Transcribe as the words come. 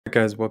Hey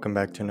guys, welcome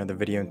back to another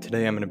video. And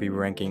today I'm going to be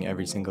ranking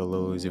every single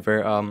Lil Uzi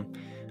Vert album.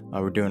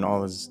 We're doing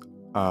all his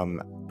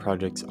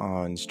projects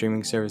on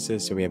streaming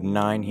services, so we have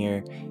 9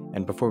 here.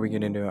 And before we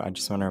get into it, I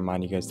just want to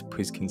remind you guys to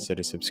please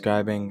consider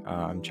subscribing.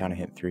 I'm trying to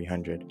hit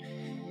 300.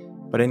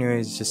 But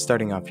anyways, just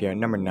starting off here at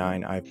number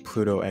 9, I have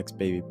Pluto X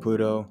Baby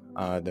Pluto,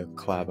 the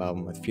collab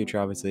album with Future,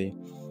 obviously.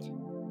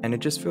 And it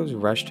just feels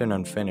rushed and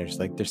unfinished.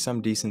 Like, there's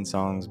some decent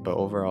songs, but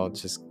overall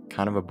it's just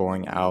kind of a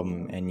boring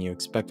album, and you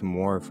expect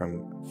more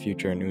from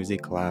Future and Uzi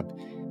collab,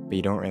 but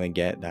you don't really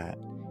get that.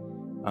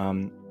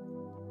 And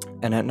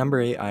at number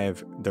 8, I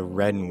have the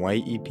Red and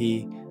White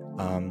EP.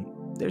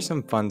 There's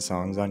some fun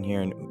songs on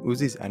here, and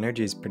Uzi's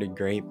energy is pretty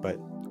great, but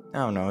I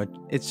don't know,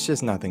 it's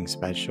just nothing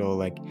special.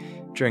 Like,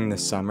 during the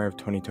summer of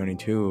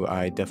 2022,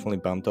 I definitely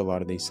bumped a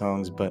lot of these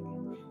songs, but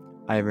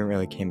I haven't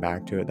really came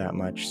back to it that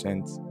much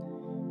since.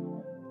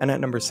 And at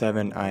number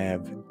 7, I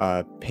have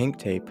Pink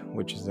Tape,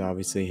 which is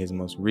obviously his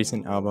most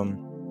recent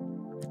album.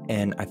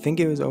 And I think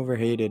it was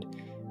overhated,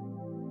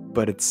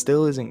 but it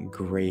still isn't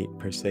great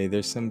per se.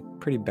 There's some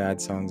pretty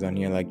bad songs on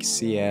here, like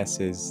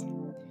CS is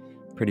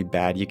pretty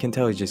bad. You can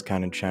tell he's just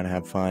kind of trying to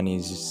have fun.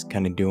 He's just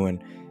kind of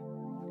doing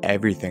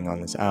everything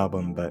on this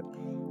album, but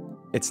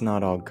it's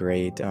not all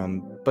great.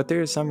 But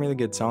there are some really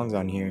good songs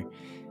on here.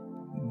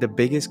 The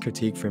biggest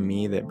critique for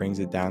me that brings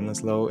it down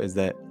this low is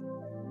that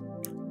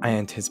I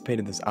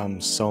anticipated this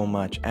album so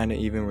much, and it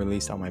even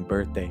released on my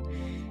birthday,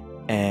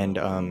 and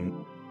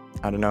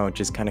I don't know, it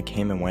just kind of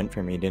came and went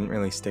for me. It didn't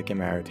really stick in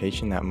my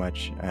rotation that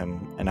much,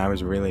 and I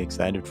was really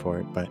excited for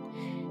it, but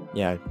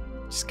yeah,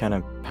 just kind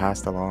of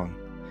passed along.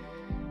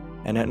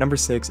 And at number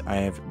 6, I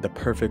have The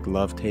Perfect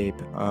Love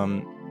Tape.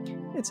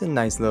 It's a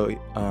nice little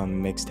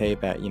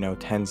mixtape at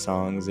 10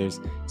 songs. There's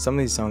some of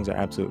these songs are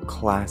absolute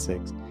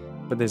classics,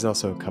 but there's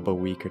also a couple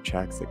weaker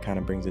tracks that kind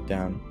of brings it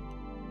down.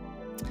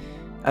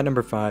 At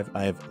number 5,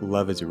 I have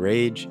Love is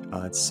Rage.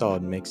 It's a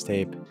solid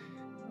mixtape.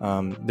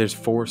 There's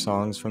 4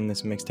 songs from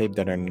this mixtape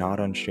that are not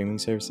on streaming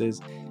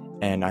services,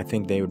 and I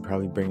think they would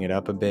probably bring it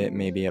up a bit,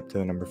 maybe up to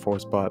the number 4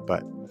 spot,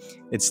 but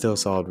it's still a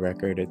solid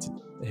record. It's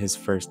his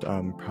first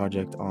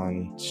project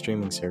on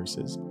streaming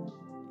services.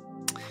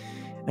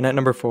 And at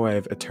number 4, I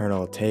have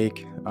Eternal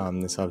Take.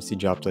 This obviously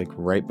dropped like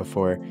right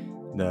before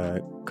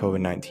the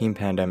COVID-19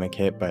 pandemic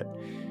hit, but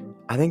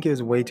I think it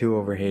was way too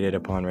overhated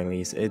upon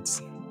release.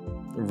 It's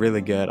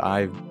really good.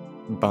 I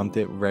bumped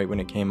it right when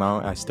it came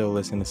out. I still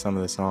listen to some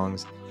of the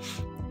songs,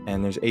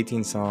 and there's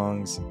 18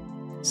 songs.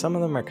 Some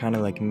of them are kind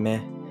of like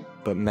meh,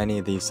 but many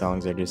of these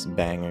songs are just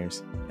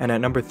bangers. And at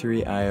number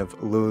 3, I have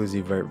Lil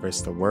Uzi Vert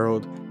vs. the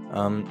World.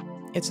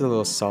 It's a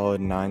little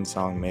solid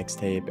 9-song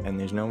mixtape, and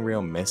there's no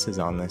real misses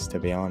on this, to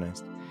be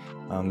honest.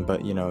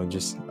 But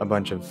just a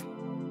bunch of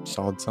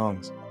solid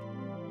songs.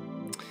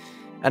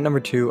 At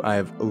number 2, I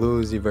have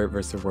Lil Uzi Vert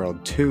vs. the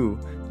World 2.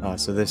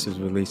 So this was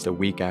released a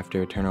week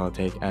after Eternal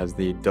Take as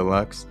the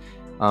deluxe,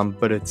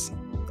 but it's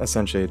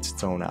essentially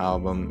its own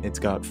album. It's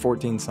got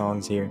 14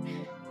 songs here,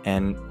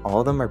 and all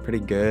of them are pretty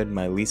good.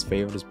 My least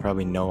favorite is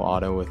probably No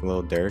Auto with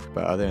Lil Durk,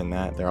 but other than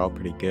that, they're all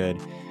pretty good.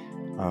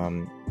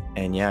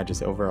 And yeah,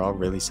 just overall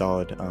really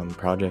solid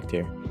project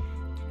here.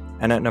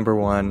 And at number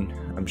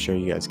 1, I'm sure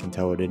you guys can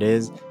tell what it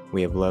is.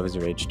 We have Love is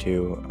Rage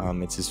 2.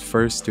 It's his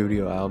first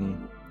studio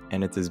album,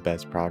 and it's his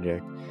best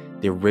project.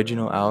 The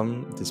original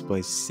album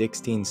displays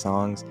 16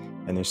 songs,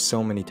 and there's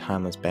so many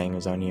timeless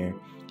bangers on here.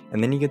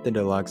 And then you get the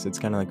deluxe, it's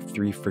kind of like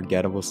 3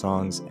 forgettable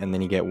songs, and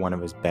then you get one of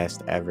his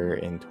best ever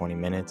in 20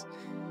 minutes.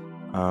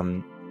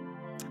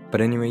 But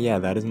anyway, yeah,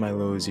 that is my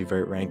Lil Uzi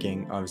Vert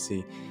ranking.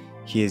 Obviously,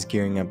 he is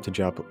gearing up to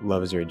drop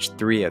Love is Rage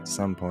 3 at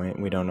some point.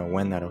 We don't know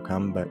when that'll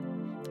come, but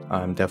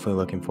I'm definitely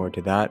looking forward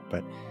to that.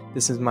 But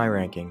this is my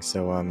ranking,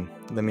 so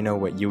let me know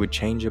what you would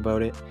change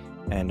about it.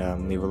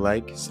 And leave a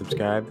like,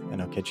 subscribe,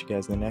 and I'll catch you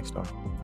guys in the next one.